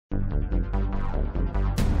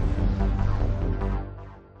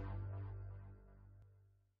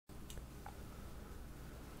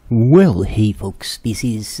Well, hey folks,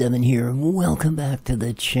 Species 7 here. Welcome back to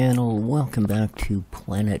the channel. Welcome back to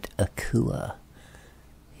Planet Akua.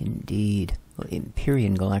 Indeed.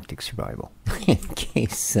 Empyrion Galactic Survival. In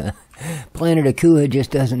case Planet Akua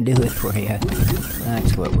just doesn't do it for you.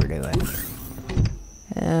 That's what we're doing.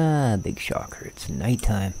 Ah, big shocker. It's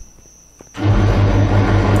nighttime.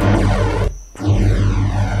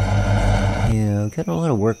 Yeah, I've got a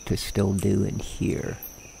lot of work to still do in here.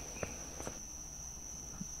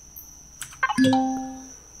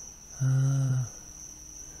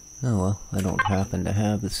 Oh well, I don't happen to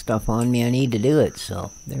have the stuff on me I need to do it,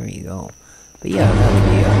 so there you go. But yeah, that would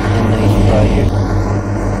be a nice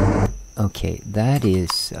project. Okay, that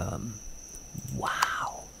is,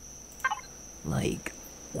 wow. Like,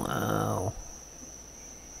 wow.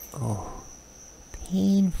 Oh,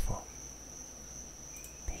 painful.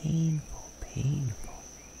 Painful, painful.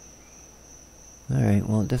 Alright,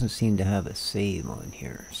 well it doesn't seem to have a save on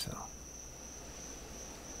here, so...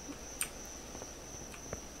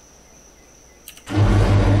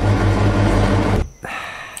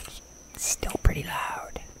 Still pretty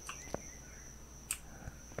loud.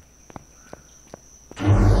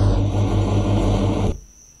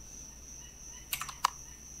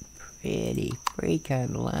 Pretty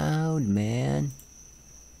freaking loud, man.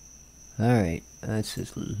 Alright, that's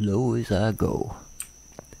as low as I go.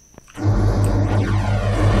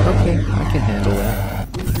 Okay, I can handle that.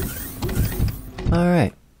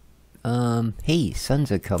 Alright. Hey,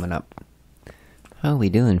 sun's coming up. How are we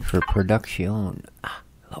doing for production? Ah,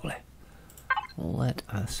 lovely. Let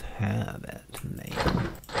us have it, man.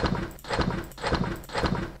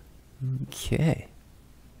 Okay.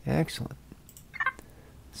 Excellent.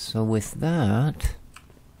 So with that,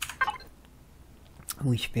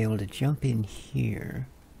 we should be able to jump in here.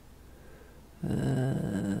 Go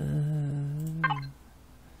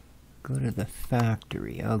to the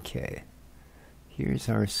factory. Okay. Here's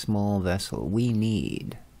our small vessel. We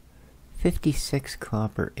need 56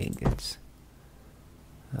 copper ingots.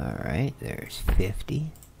 Alright, there's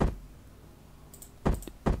 50.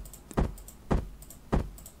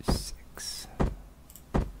 6.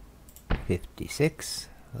 56.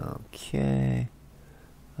 Okay.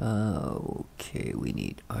 Okay, we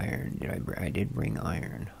need iron. I did bring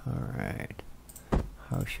iron. Alright.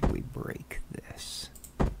 How should we break this?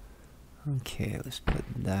 Okay, let's put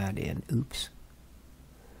that in. Oops.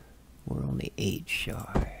 We're only 8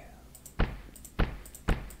 shy.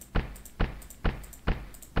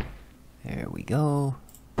 There we go.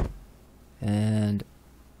 And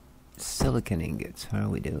silicon ingots. How are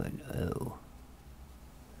we doing? Oh.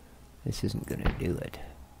 This isn't gonna do it.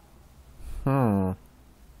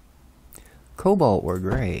 Cobalt were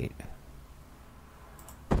great.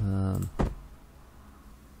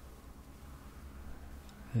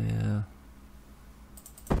 Yeah.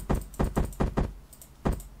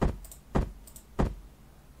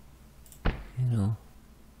 You know.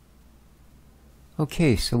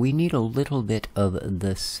 Okay, so we need a little bit of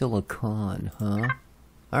the silicon, huh?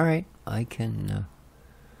 Alright, I can,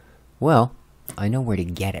 well, I know where to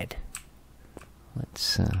get it.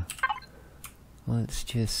 Let's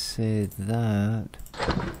just say that.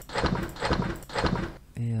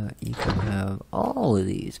 Yeah, you can have all of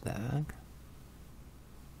these back.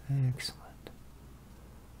 Excellent.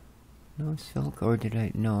 No silk, or did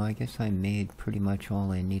I? No, I guess I made pretty much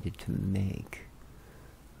all I needed to make.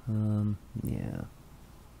 Yeah.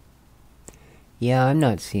 Yeah, I'm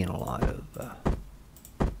not seeing a lot of,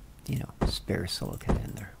 you know, spare silicon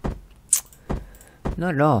in there.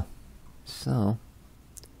 Not at all. So,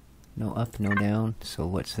 no up, no down, so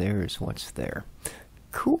what's there is what's there.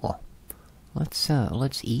 Cool. Let's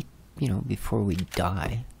eat, you know, before we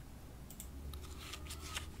die.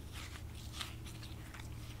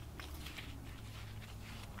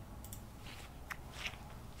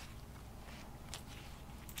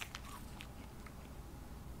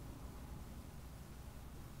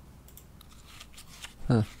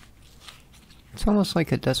 Huh. It's almost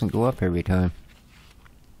like it doesn't go up every time.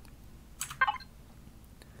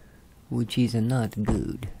 Which is not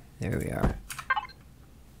good. There we are.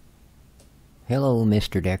 Hello,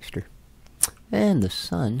 Mr. Dexter. And the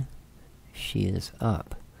sun, she is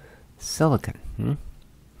up. Silicon,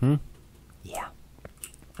 Yeah.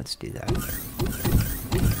 Let's do that.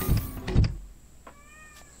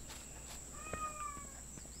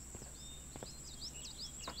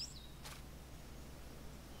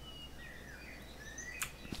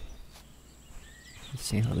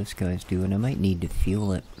 See how this guy's doing. I might need to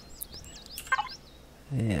fuel it.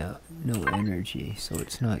 Yeah, no energy, so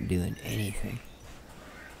it's not doing anything.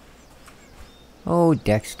 Oh,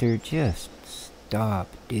 Dexter, just stop,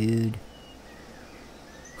 dude.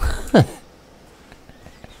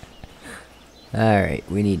 Alright,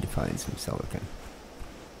 we need to find some silicon.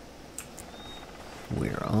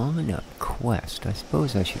 We're on a quest. I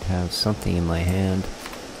suppose I should have something in my hand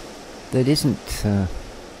that isn't,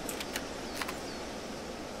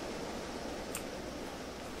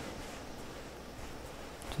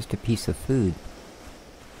 just a piece of food.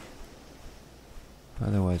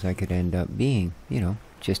 Otherwise I could end up being, you know,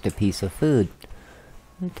 just a piece of food.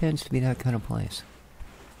 It tends to be that kind of place.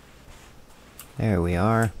 There we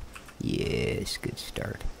are. Yes, good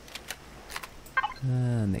start.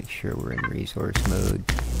 Make sure we're in resource mode.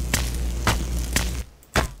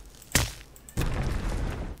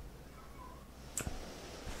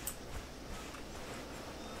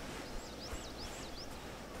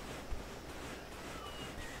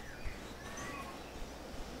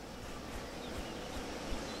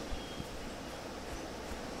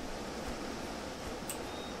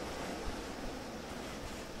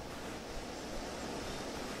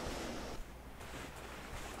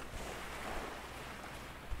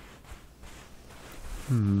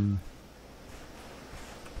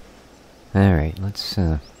 Alright, let's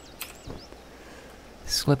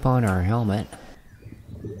slip on our helmet.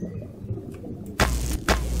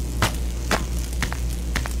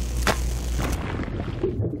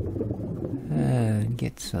 And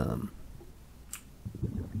get some.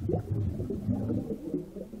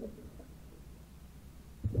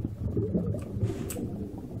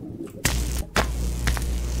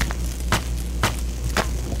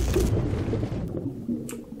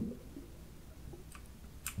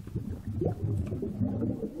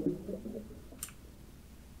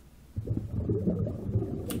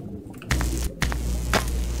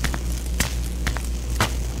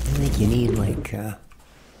 You need like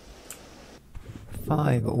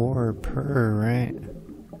 5 ore per, right?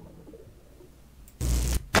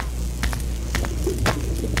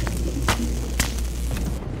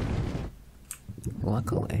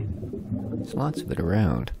 Luckily, there's lots of it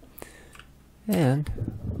around. And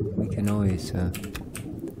we can always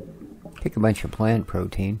pick a bunch of plant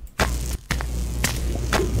protein.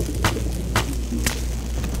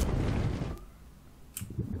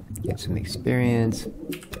 Get some experience.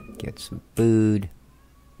 Get some food.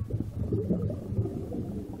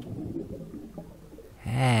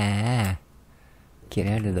 Ah, get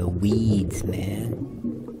out of the weeds, man.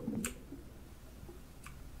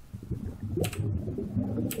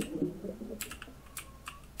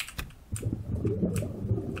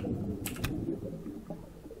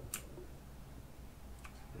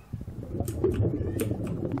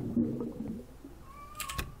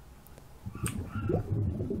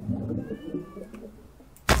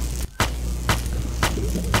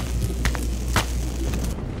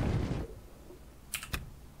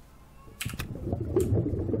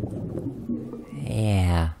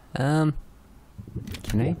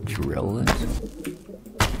 Can I drill this?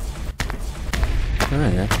 Oh,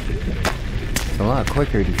 yeah. It's a lot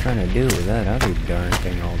quicker to try to do with that other darn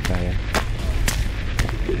thing, I'll tell you.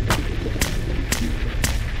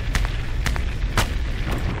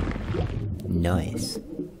 Nice.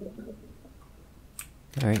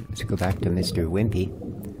 Alright, let's go back to Mr. Wimpy.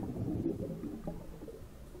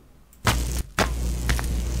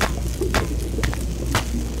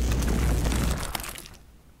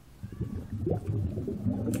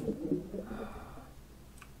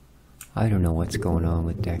 I don't know what's going on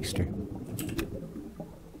with Dexter.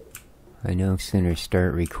 I no sooner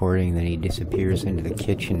start recording than he disappears into the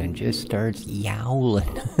kitchen and just starts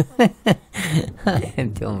yowling.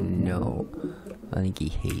 I don't know. I think he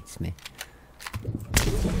hates me.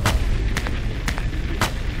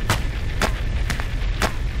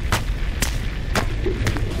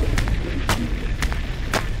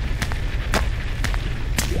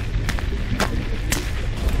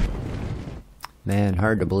 Man,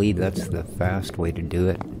 hard to believe that's the fast way to do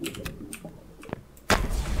it.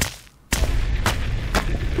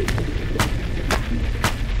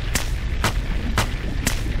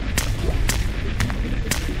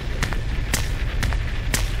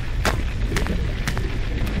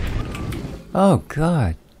 Oh,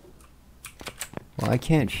 God. Well, I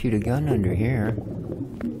can't shoot a gun under here.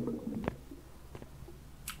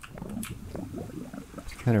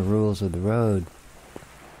 It's kind of rules of the road.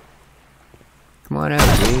 Come on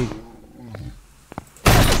out, dude.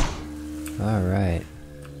 Alright.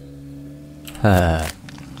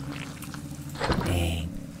 Dang.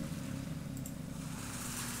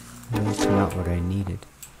 That's not what I needed.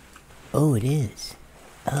 Oh, it is.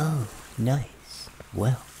 Oh, nice.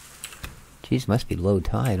 Well. Geez, must be low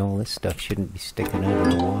tide. All this stuff shouldn't be sticking out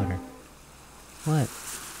of the water. What?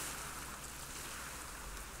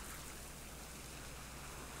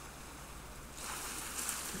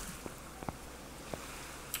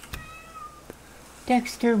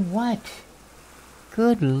 Dexter, what?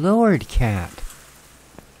 Good Lord, cat.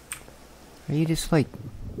 Are you just like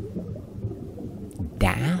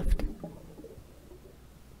daft?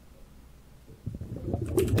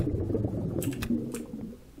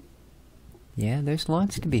 Yeah, there's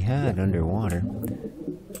lots to be had underwater.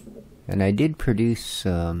 And I did produce,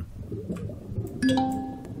 oh.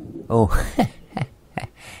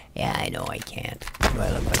 Yeah, I know I can't. Do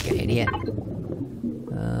I look like an idiot?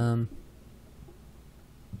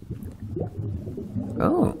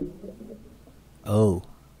 Oh. Oh.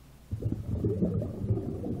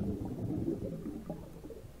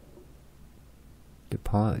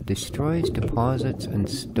 Destroys deposits and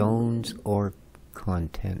stones or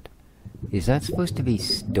content. Is that supposed to be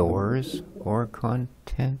stores or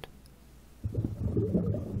content?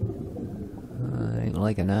 I ain't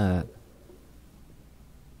liking that.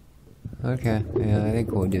 Okay, yeah, I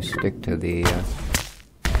think we'll just stick to the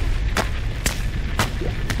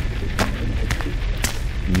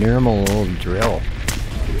normal old drill.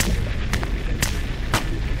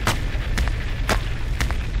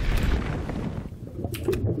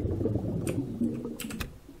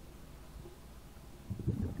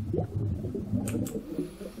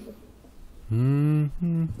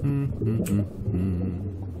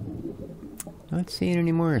 Not seeing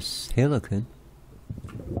any more silicon.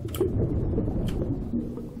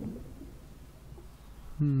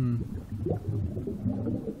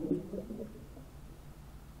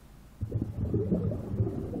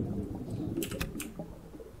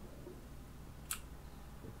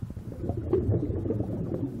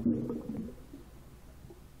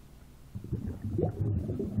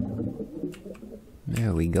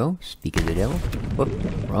 There we go. Speak of the devil. Whoop,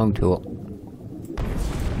 wrong tool.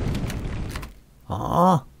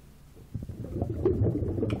 Aw!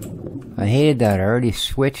 I hated that. I already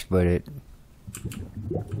switched, but it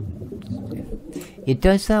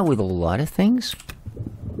does that with a lot of things.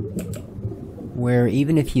 Where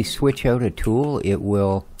even if you switch out a tool, it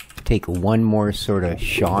will take one more sort of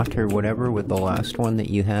shot or whatever with the last one that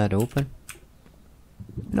you had open.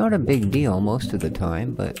 Not a big deal most of the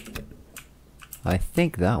time, but I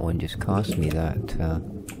think that one just cost me that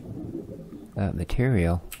that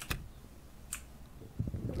material.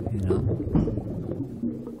 You know.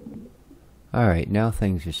 Alright, now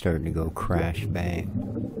things are starting to go crash bang.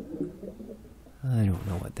 I don't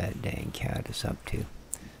know what that dang cat is up to.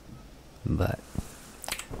 But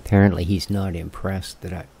apparently he's not impressed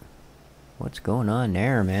that I... What's going on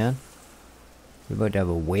there, man? You about to have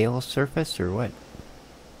a whale surface or what?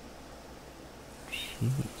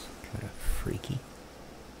 Jeez, kind of freaky.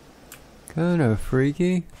 Kind of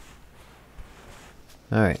freaky.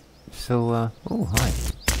 Alright, so, oh, hi.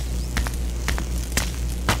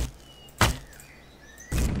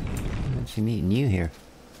 Fancy meeting you here.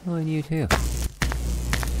 Oh, and you too.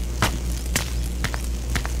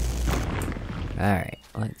 Alright,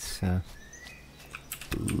 let's,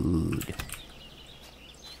 food.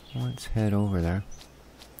 Let's head over there.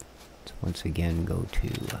 Let's once again go to,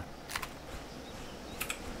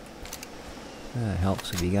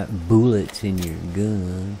 helps if you got bullets in your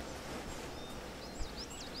gun.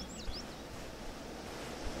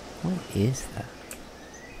 What is that?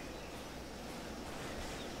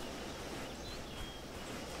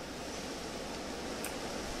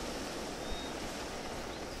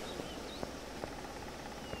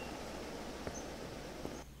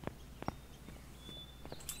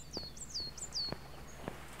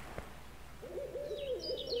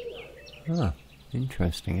 Huh,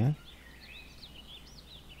 interesting, eh?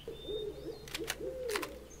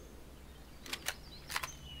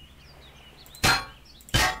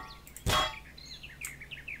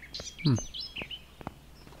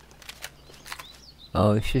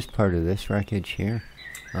 Oh, it's just part of this wreckage here.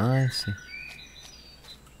 I see.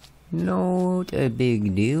 Not a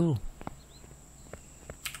big deal.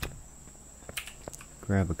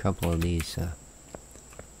 Grab a couple of these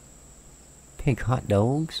pink hot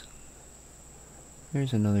dogs.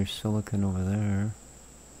 There's another silicon over there.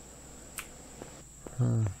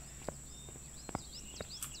 Huh.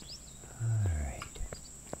 Alright.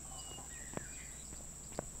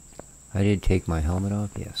 I did take my helmet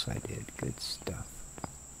off? Yes, I did. Good stuff.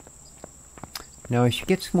 Now I should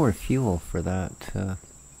get some more fuel for that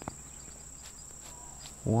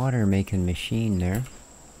water making machine there.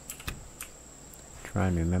 Try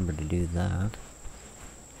and remember to do that.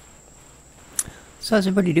 So how's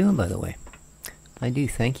everybody doing, by the way? I do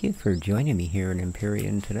thank you for joining me here in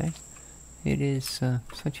Empyrion today. It is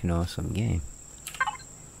such an awesome game.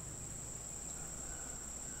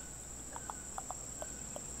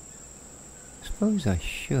 Suppose I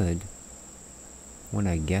should, when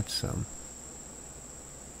I get some,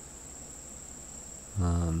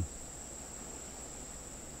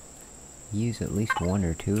 use at least one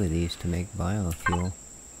or two of these to make biofuel.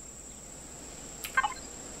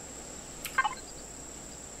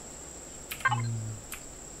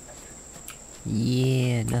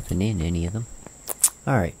 Yeah, nothing in any of them.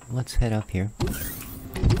 Alright, let's head up here.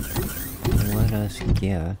 Let us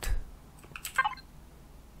get...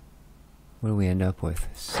 what do we end up with?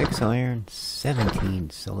 6 iron,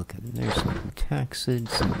 17 silicon. There's some taxid,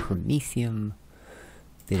 some promethium,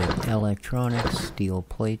 bit of electronics, steel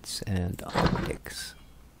plates, and optics.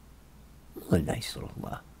 A nice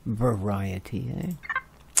little variety, eh?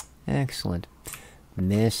 Excellent.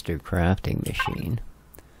 Mr. Crafting Machine.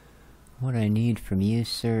 What I need from you,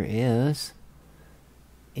 sir, is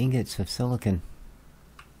ingots of silicon.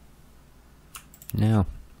 Now.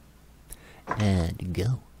 And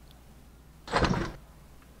go.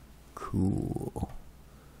 Cool.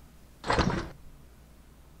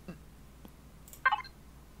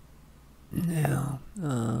 Now,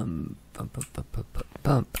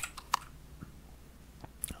 bump.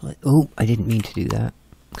 Oh, I didn't mean to do that.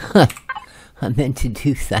 I meant to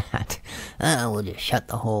do that. We'll just shut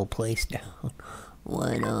the whole place down.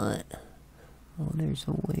 Why not? Oh, there's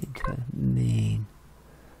a way to main.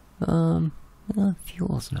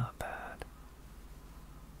 Fuel's not bad.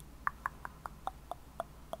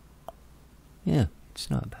 Yeah, it's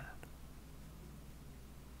not bad.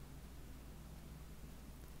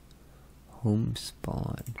 Home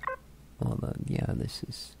spawn. Well, yeah, this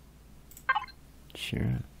is...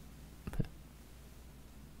 sure.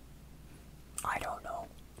 I don't know.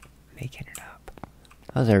 Making it up.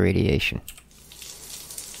 How's our radiation?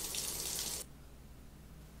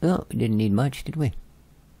 Oh, we didn't need much, did we?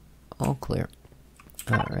 All clear.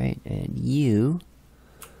 Alright, and you...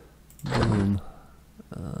 boom.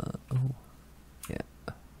 Oh. Yeah.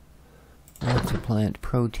 Lots of plant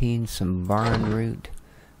protein, some barn root,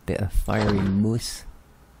 bit of fiery mousse,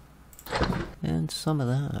 and some of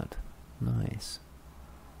that. Nice.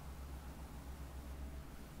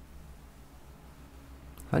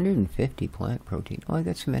 150 plant protein. Oh, I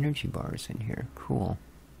got some energy bars in here. Cool.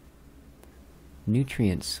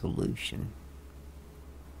 Nutrient solution.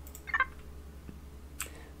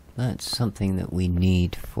 That's something that we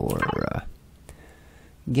need for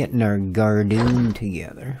getting our Gardoon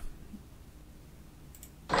together.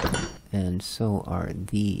 And so are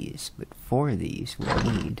these. But for these we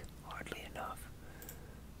need, oddly enough,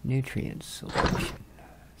 nutrient solution.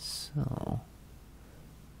 So...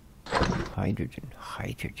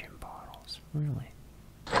 hydrogen bottles, really?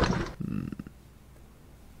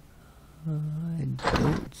 I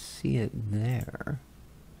don't see it there.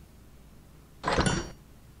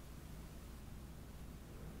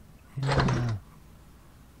 Yeah.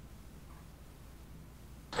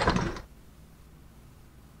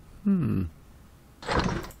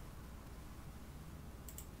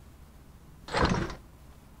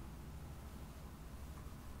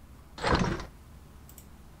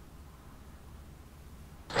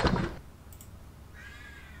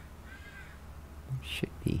 Should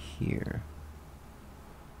be here.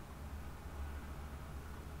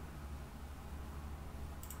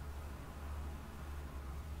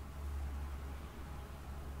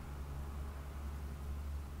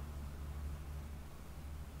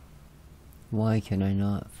 Why can I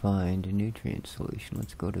not find a nutrient solution?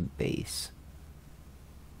 Let's go to base.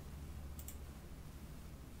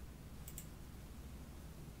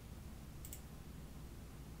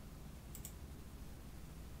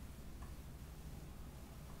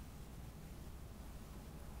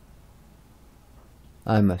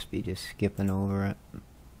 I must be just skipping over it.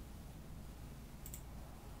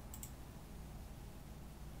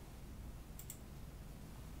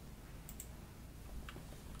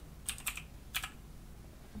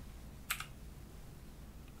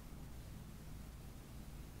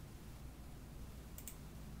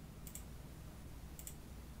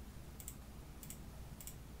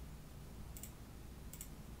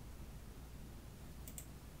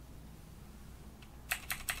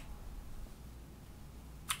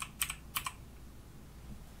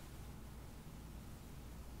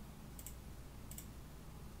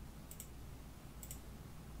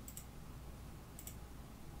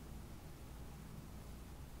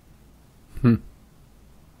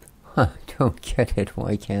 I don't get it.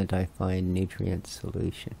 Why can't I find nutrient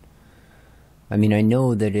solution? I mean, I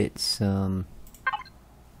know that it's, oh,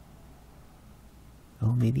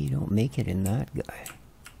 maybe you don't make it in that guy.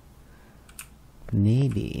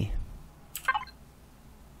 Maybe.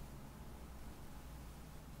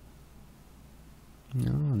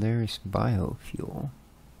 No, there's biofuel.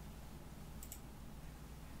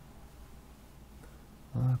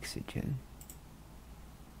 Oxygen.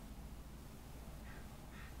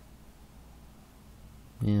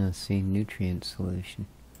 Yeah, see, nutrient solution.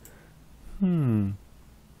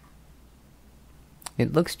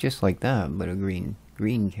 It looks just like that, but a green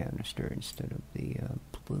canister instead of the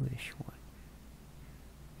bluish one.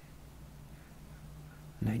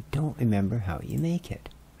 And I don't remember how you make it.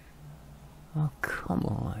 Oh, come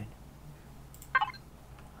on.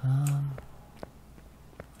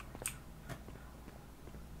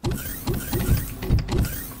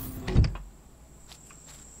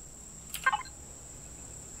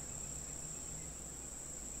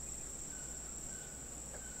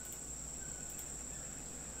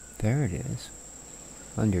 There it is.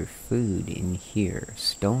 Under food in here.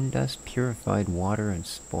 Stone dust, purified water, and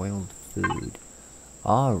spoiled food.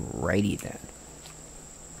 Alrighty then.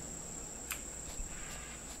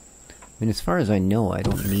 I mean, as far as I know, I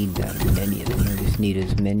don't need that many of them. I just need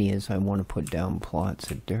as many as I want to put down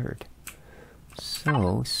plots of dirt.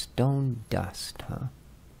 So, stone dust, huh?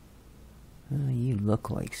 You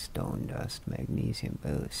look like stone dust. Magnesium.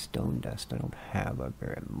 Oh, stone dust. I don't have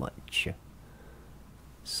very much.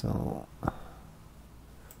 So,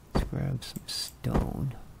 let's grab some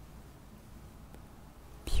stone.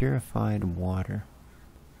 Purified water.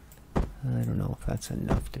 I don't know if that's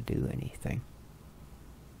enough to do anything.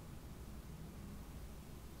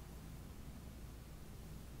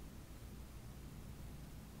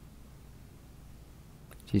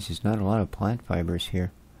 Geez, there's not a lot of plant fibers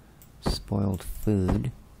here. Spoiled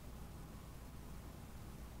food.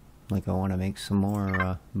 Like I want to make some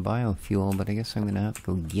more biofuel, but I guess I'm going to have to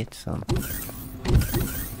go get some.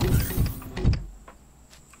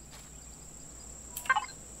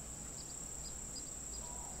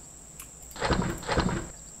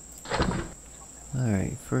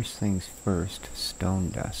 Alright, first things first,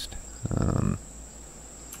 stone dust.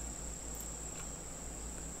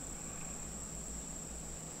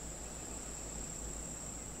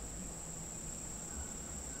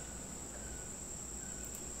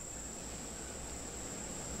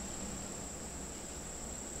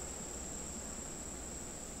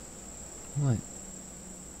 What?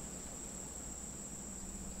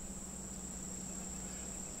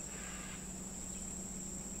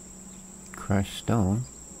 Crushed stone.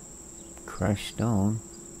 Crushed stone.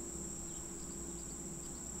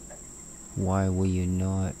 Why will you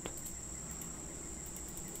not?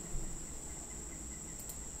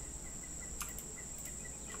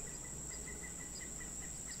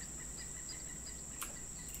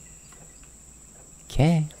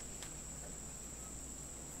 Okay.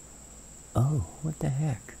 Oh, what the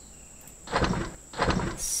heck?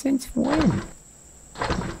 Since when?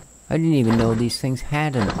 I didn't even know these things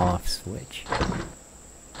had an off switch.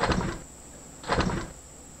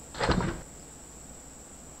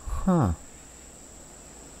 Huh.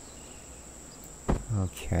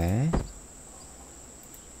 Okay.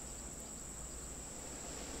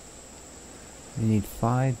 We need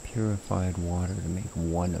 5 purified water to make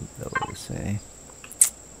one of those, eh?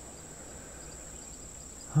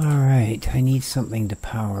 Alright, I need something to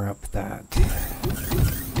power up that.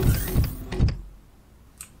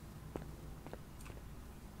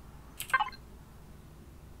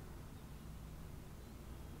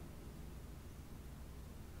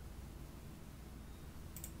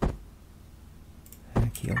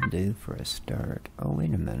 Heck, you'll do for a start. Oh,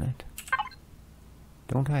 wait a minute.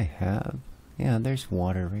 Don't I have? Yeah, there's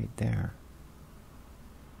water right there.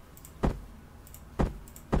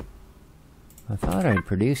 I thought I'd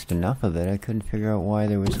produced enough of it. I couldn't figure out why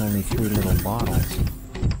there was only 3 little bottles.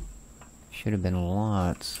 Should have been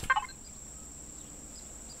lots.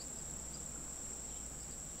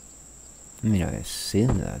 I mean, I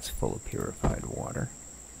assume that's full of purified water.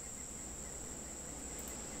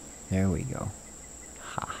 There we go.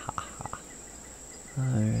 Ha ha ha.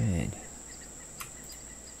 Alright.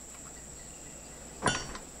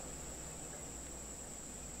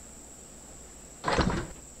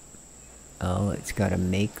 Oh, it's got to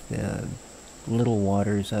make the little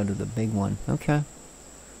waters out of the big one. Okay.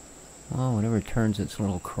 Well, whatever turns its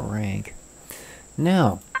little crank.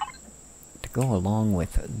 Now, to go along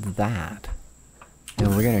with that, now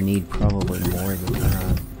we're going to need probably more than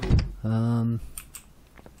that.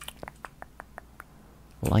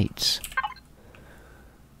 Lights.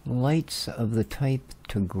 Lights of the type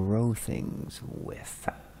to grow things with.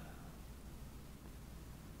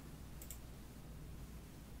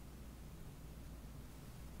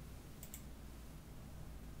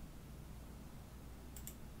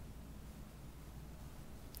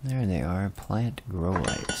 There they are, plant grow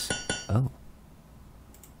lights. Oh.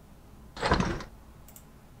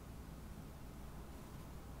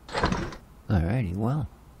 Alrighty, well.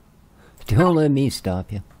 Don't let me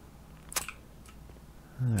stop you.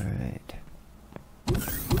 Alright.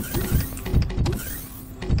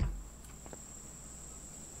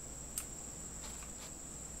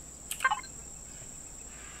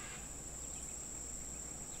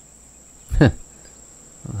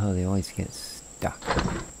 Oh, they always get stuck.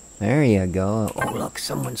 There you go. Oh, look,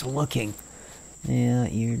 someone's looking. Yeah,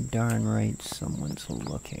 you're darn right, someone's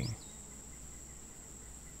looking.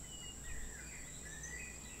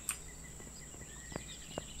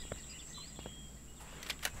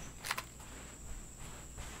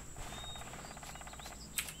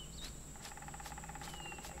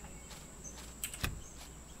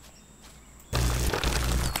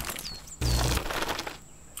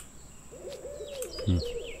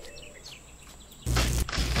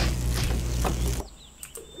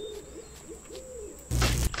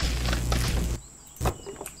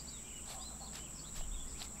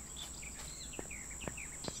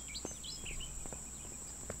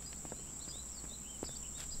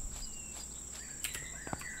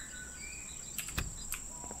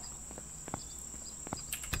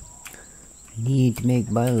 Need to make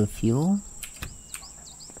biofuel.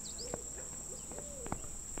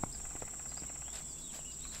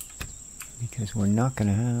 Because we're not going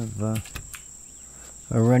to have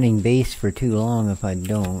a running base for too long if I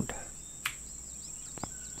don't.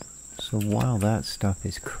 So while that stuff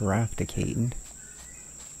is crafticating,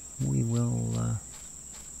 we will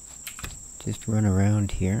just run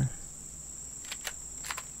around here.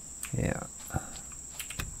 Yeah.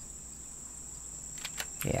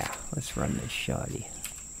 Yeah, let's run this shoddy.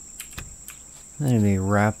 Then if the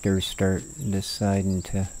raptors start deciding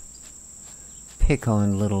to pick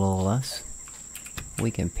on little ol' us,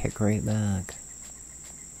 we can pick right back.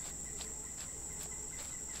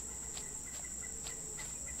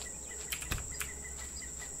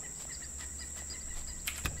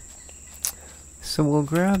 So we'll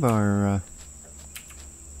grab our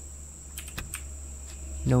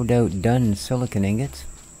no doubt done silicon ingots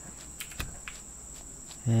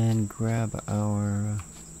and grab our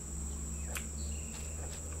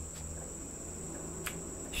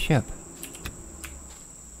ship.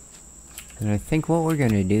 And I think what we're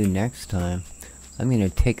going to do next time, I'm going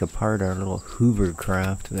to take apart our little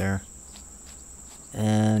hovercraft there,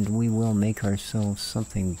 and we will make ourselves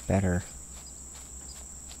something better.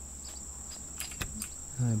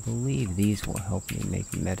 I believe these will help me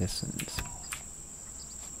make medicines.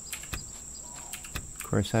 Of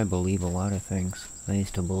course, I believe a lot of things. I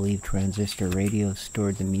used to believe transistor radios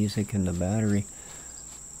stored the music in the battery.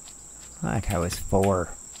 That I was 4.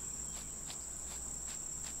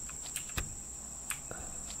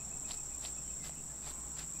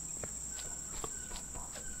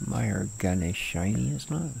 My air gun is shiny,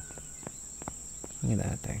 isn't it? Look at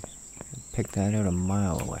that thing. Pick that out a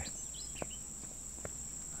mile away.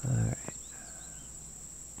 Alright.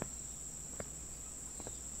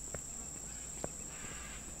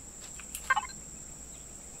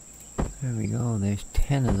 There we go, there's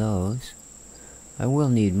 10 of those. I will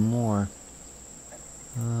need more.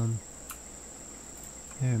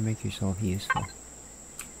 There, make yourself useful.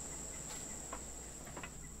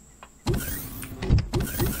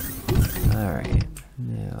 Alright,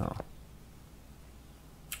 now.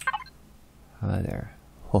 Hi there.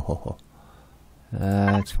 Ho ho ho.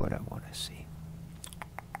 That's what I want to see.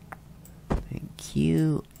 Thank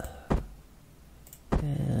you.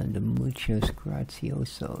 And muchos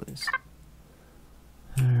graciosos.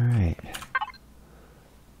 Alright.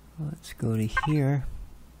 Let's go to here.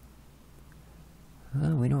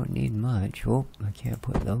 We don't need much. Oh, I can't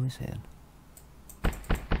put those in.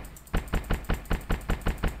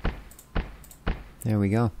 There we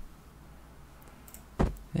go.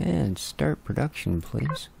 And start production,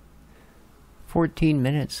 please. 14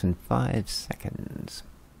 minutes and 5 seconds.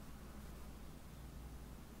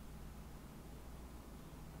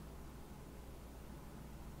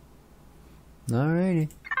 Alrighty.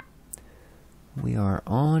 We are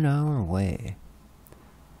on our way.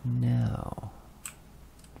 Now,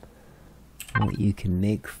 what you can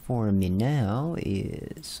make for me now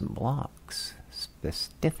is some blocks.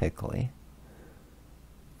 Specifically,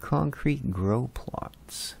 concrete grow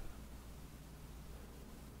plots.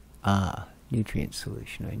 Nutrient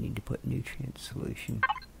solution. I need to put nutrient solution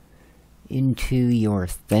into your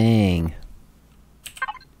thing.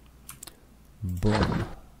 Boom.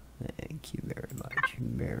 Thank you very much.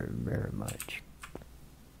 Very, very much.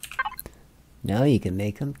 Now you can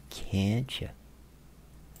make them, can't you?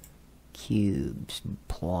 Cubes,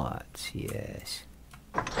 plots, yes.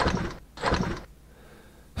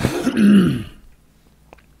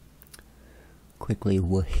 Quickly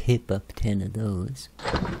whip up 10 of those.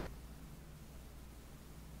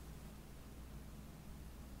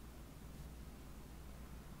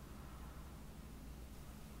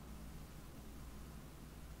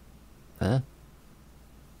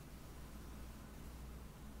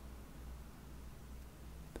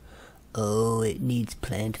 Oh, it needs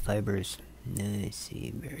plant fibers. I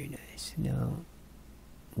see, very nice. No.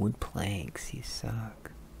 Wood planks, you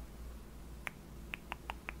suck.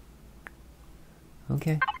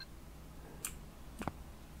 Okay.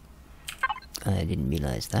 I didn't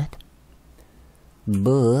realize that.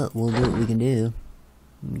 But we'll do what we can do.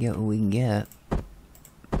 Get what we can get.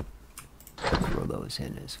 Throw those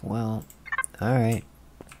in as well. Alright.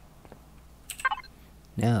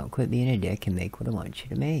 Now, quit being a dick and make what I want you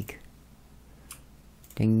to make.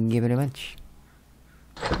 Thank you very much.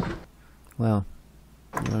 Well,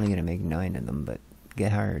 you're only gonna make 9 of them, but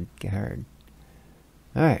get hard, get hard.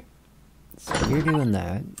 Alright. So you're doing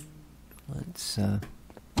that. Let's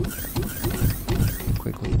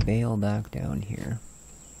quickly bail back down here.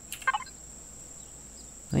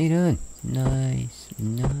 How you doing? Nice,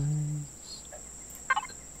 nice.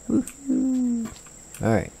 Woohoo!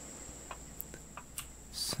 Alright.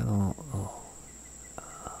 So,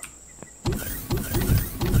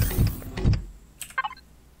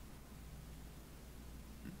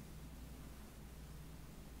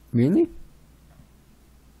 really?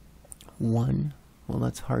 1? Well,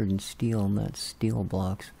 that's hardened steel, and that's steel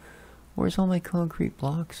blocks. Where's all my concrete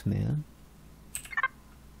blocks, man?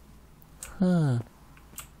 Huh.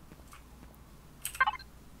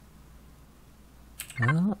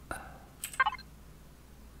 No.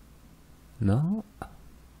 No?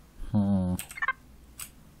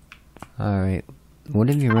 Alright. What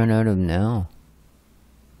have you run out of now?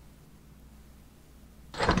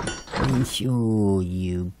 Let me show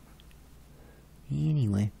you.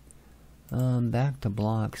 Anyway. Back to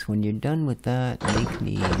blocks. When you're done with that, make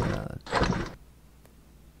me,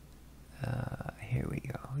 here we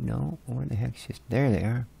go. No, where the heck's just... There they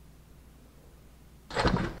are.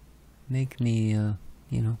 Make me,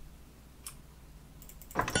 you know...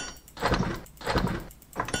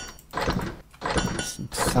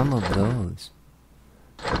 some of those.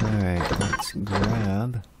 Alright, let's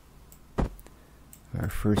grab our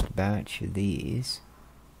first batch of these.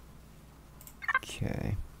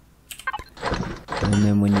 Okay. And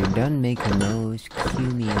then when you're done making those,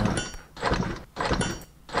 cue me up.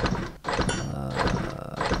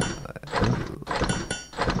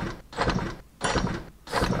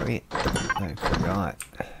 Sorry, I forgot.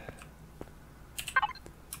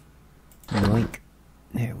 Yoink.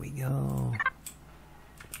 There we go.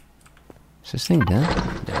 Is this thing done?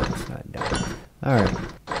 No, it's not done. Alright.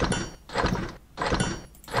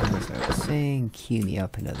 As I was saying, cue me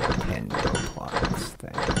up another 10 grow plots.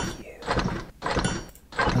 Thank you.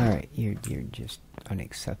 Alright, you're just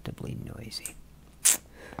unacceptably noisy.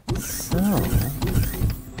 So...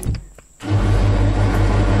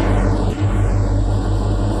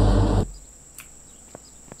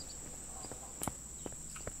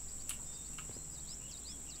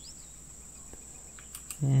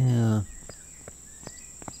 yeah.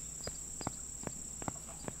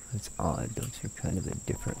 That's odd. Those are kind of a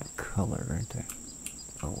different color, aren't they?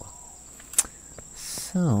 Oh well.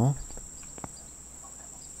 So...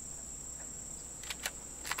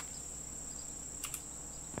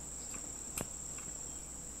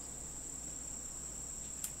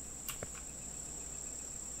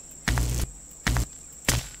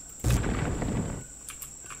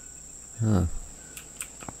 huh.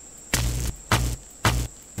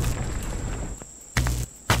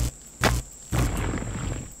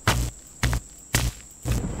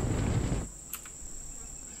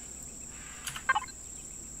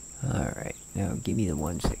 Alright, now give me the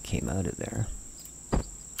ones that came out of there.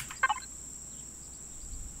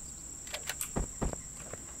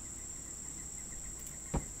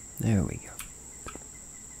 There we go.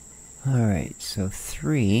 Alright, so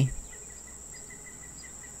 3.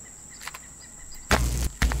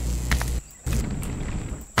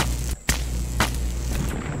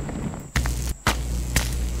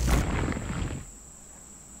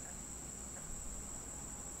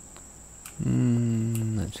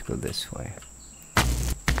 Let's go this way.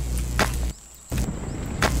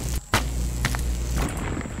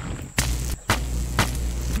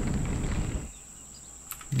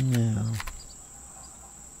 Now,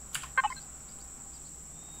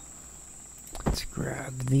 let's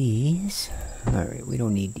grab these. Alright, we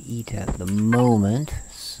don't need to eat at the moment,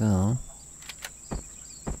 so...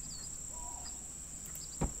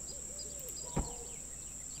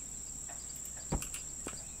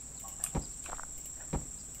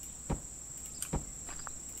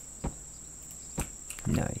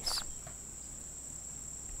 nice.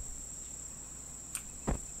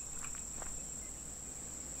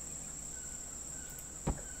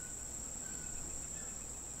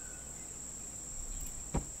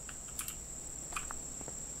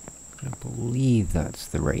 I believe believe that's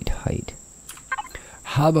the right height.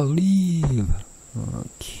 I believe.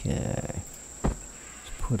 Okay. Let's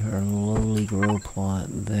put our lowly grow plot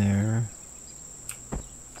there.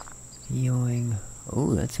 Yoing.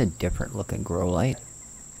 Oh, that's a different looking grow light.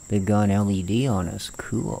 They've gone LED on us.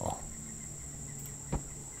 Cool.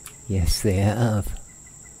 Yes, they have.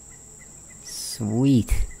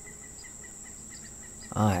 Sweet.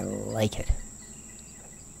 I like it.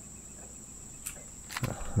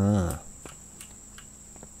 Uh-huh.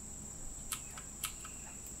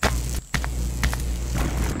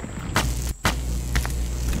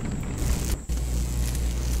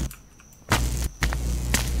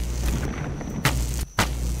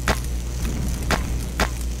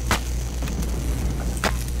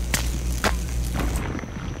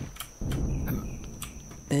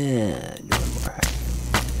 And one more.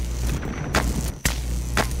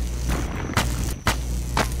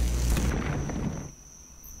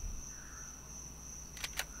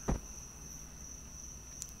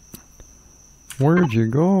 Where'd you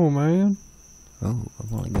go, man? Oh,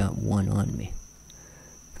 I've only got one on me.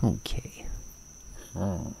 Okay.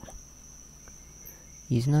 Oh.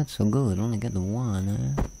 He's not so good. Only got the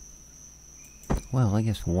one, huh? Well, I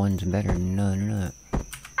guess one's better than none.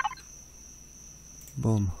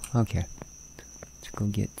 Boom. Okay. Let's go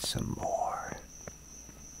get some more.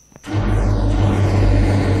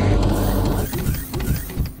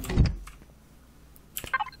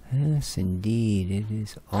 Yes, indeed. It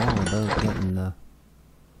is all about getting the...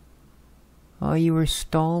 Oh, you were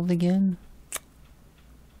stalled again?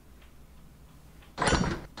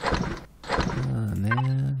 Oh,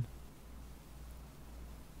 man.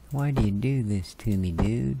 Why do you do this to me,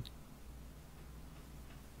 dude?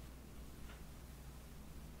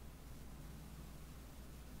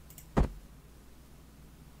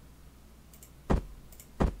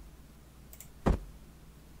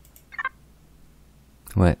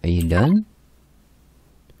 What, are you done?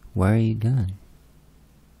 Why are you done?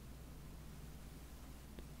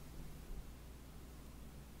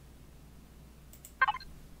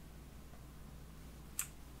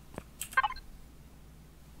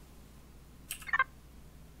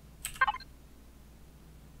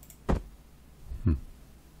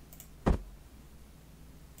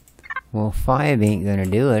 Well, 5 ain't gonna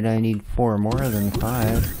do it. I need 4 more than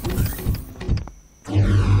 5.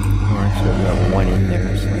 Actually, I've got 1 in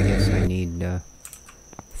there, so I guess I need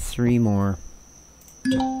 3 more.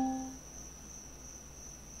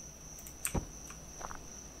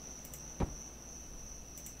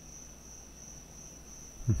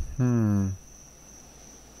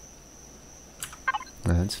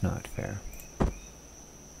 That's not fair.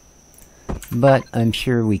 But I'm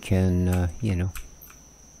sure we can, you know,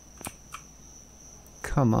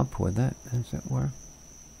 come up with it, as it were.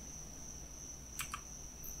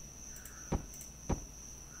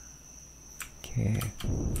 Okay.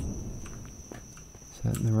 Is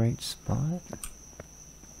that in the right spot?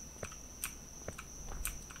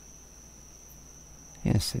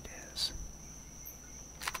 Yes, it is.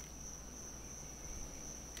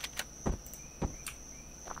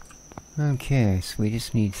 Okay, so we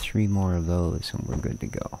just need 3 more of those and we're good to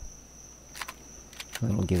go.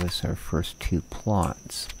 That'll give us our first 2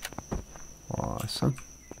 plots. Awesome.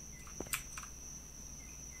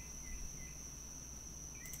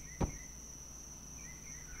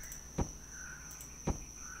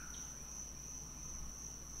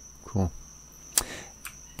 Cool.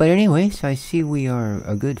 But anyways, I see we are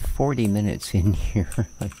a good 40 minutes in here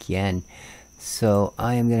again. So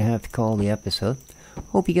I am going to have to call the episode.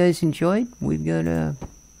 Hope you guys enjoyed. We've got a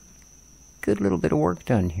good little bit of work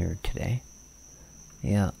done here today.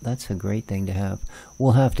 Yeah, that's a great thing to have.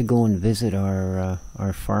 We'll have to go and visit our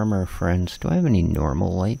farmer friends. Do I have any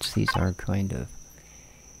normal lights? These are kind of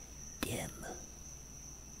dim.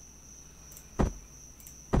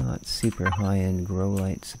 Not super high-end grow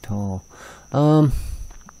lights at all.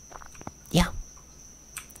 Yeah.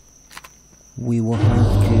 We will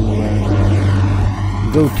have to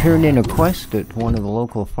go turn in a quest at one of the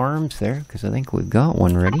local farms there, because I think we've got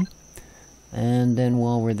one ready. And then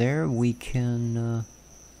while we're there, we can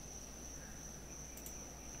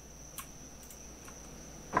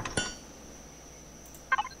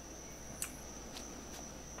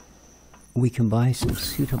buy some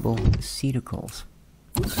suitable seedicles.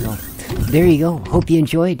 So, there you go. Hope you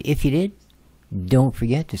enjoyed. If you did, don't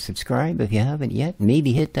forget to subscribe if you haven't yet.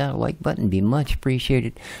 Maybe hit that like button. Be much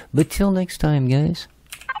appreciated. But till next time, guys,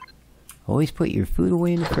 always put your food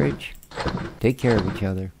away in the fridge. Take care of each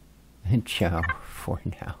other. And ciao for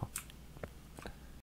now.